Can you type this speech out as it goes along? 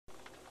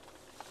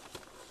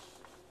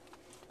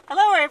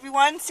Hi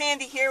everyone,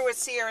 Sandy here with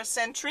Sierra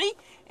Sentry,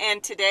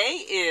 and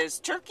today is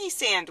Turkey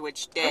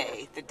Sandwich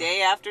Day, the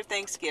day after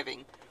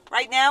Thanksgiving.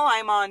 Right now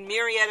I'm on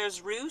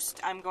Murietta's Roost.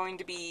 I'm going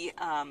to be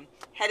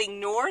heading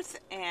north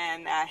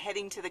and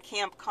heading to the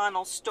Camp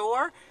Connell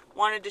store.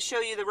 Wanted to show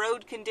you the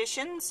road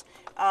conditions.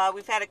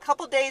 We've had a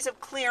couple days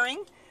of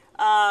clearing,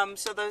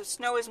 so the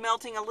snow is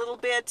melting a little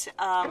bit.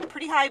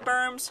 Pretty high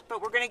berms,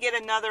 but we're going to get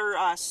another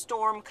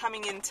storm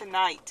coming in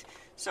tonight.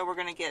 So we're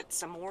going to get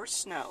some more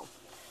snow.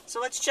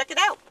 So let's check it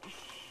out.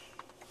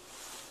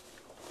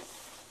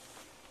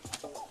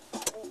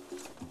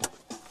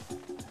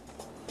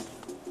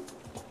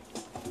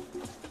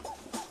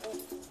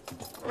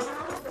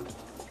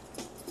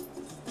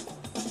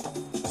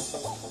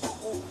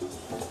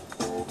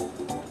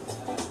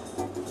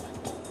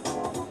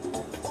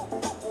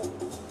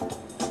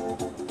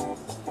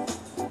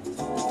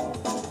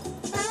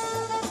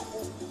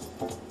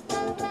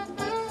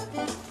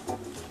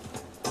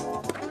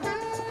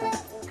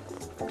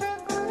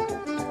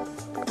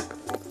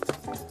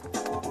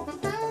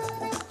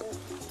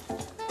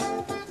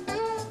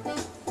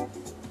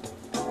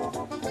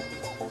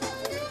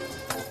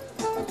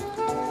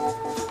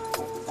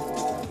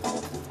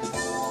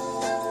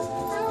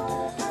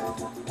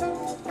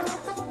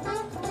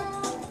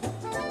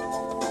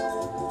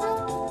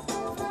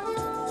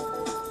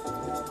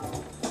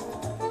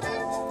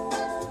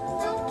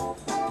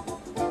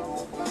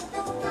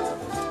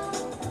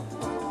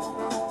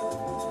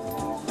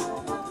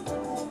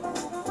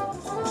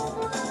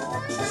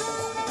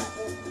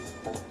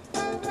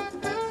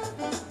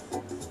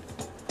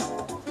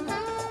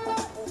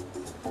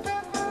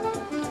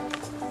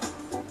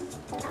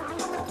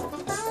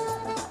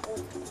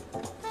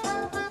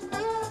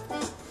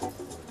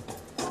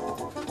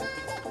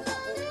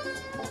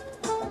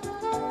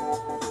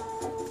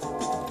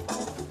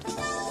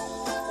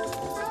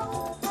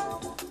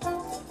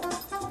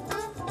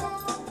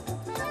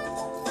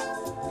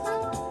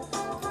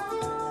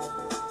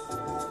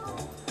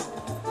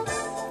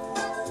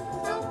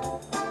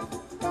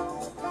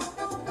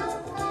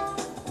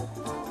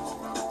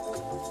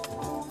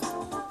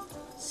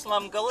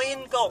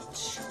 Slumgullion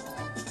Gulch.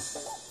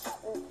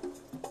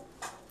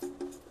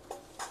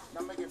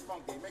 Now make it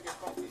funky, make it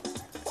funky.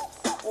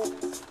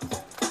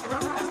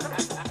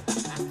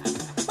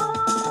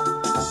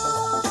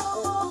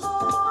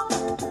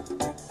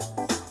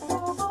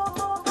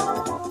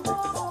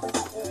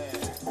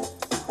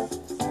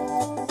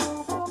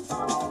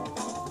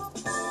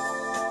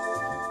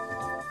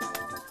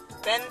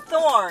 Ben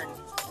Thorn.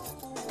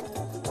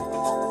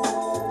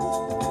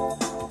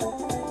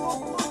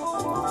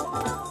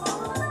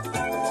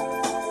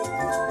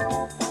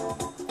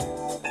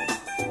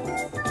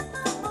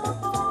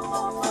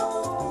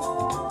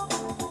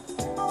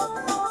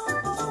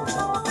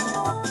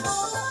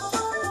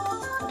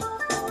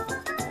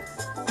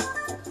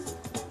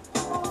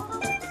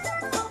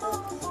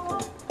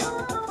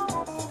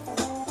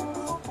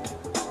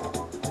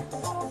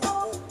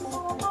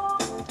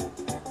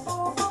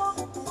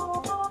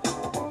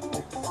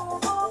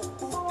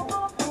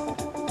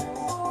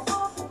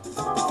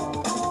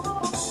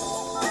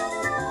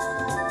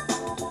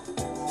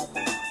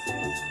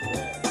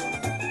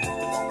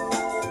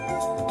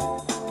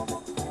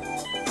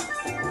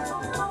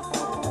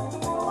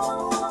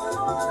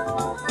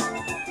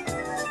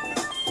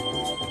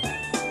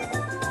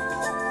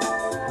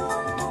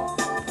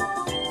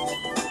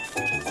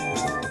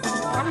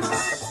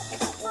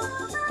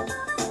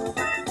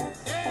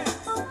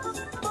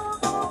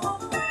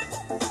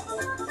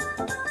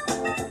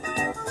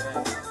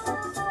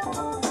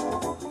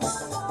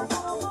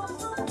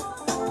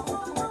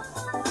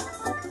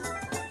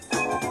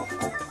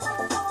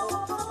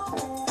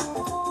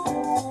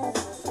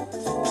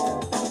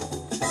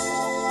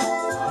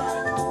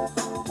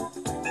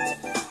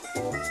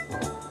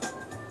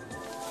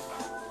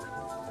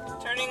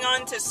 Turning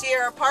on to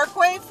Sierra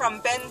Parkway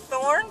from Ben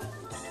Thorn,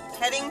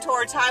 heading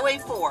towards Highway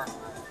 4.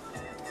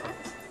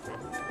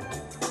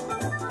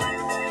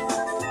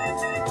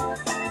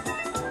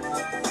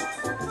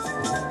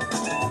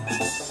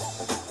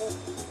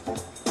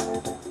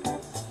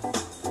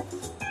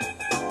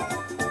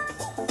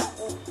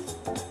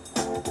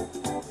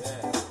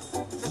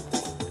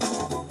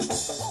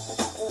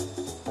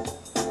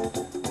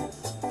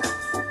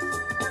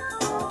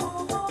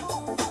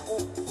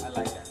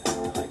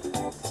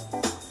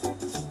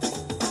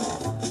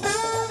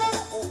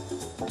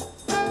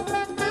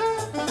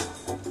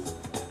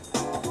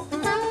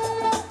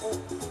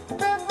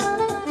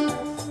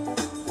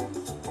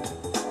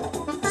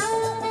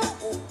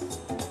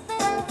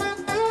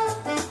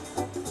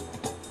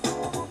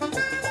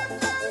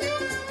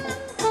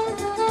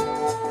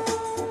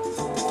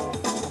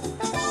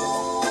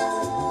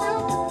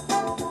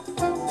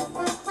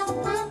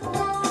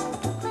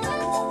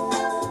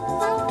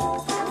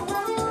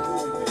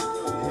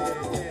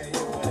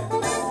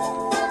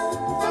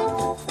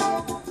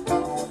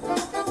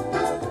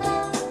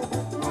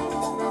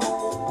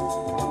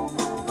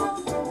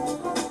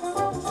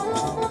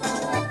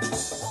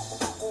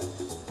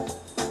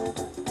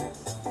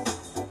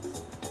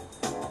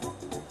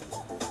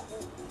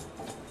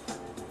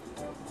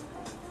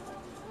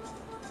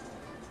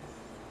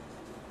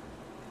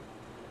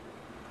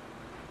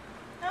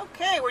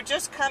 Okay, we're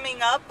just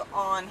coming up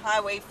on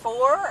Highway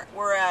 4.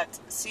 We're at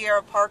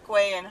Sierra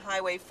Parkway and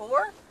Highway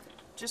 4.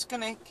 Just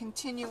going to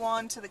continue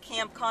on to the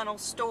Camp Connell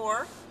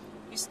store.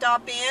 You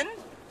stop in,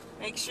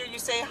 make sure you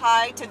say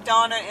hi to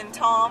Donna and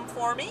Tom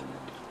for me.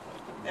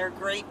 They're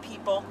great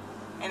people,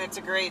 and it's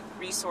a great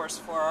resource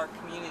for our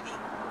community.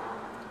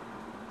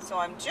 So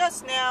I'm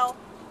just now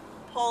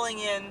pulling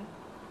in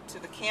to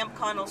the Camp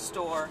Connell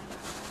store.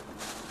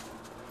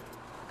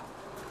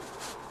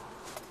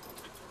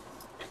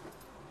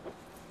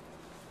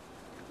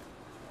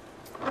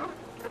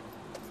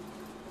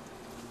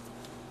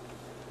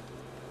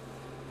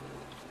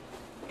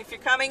 If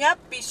you're coming up,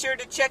 be sure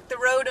to check the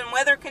road and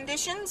weather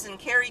conditions and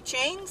carry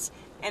chains,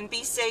 and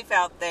be safe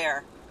out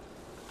there.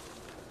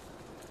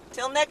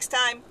 Till next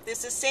time,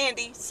 this is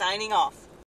Sandy signing off.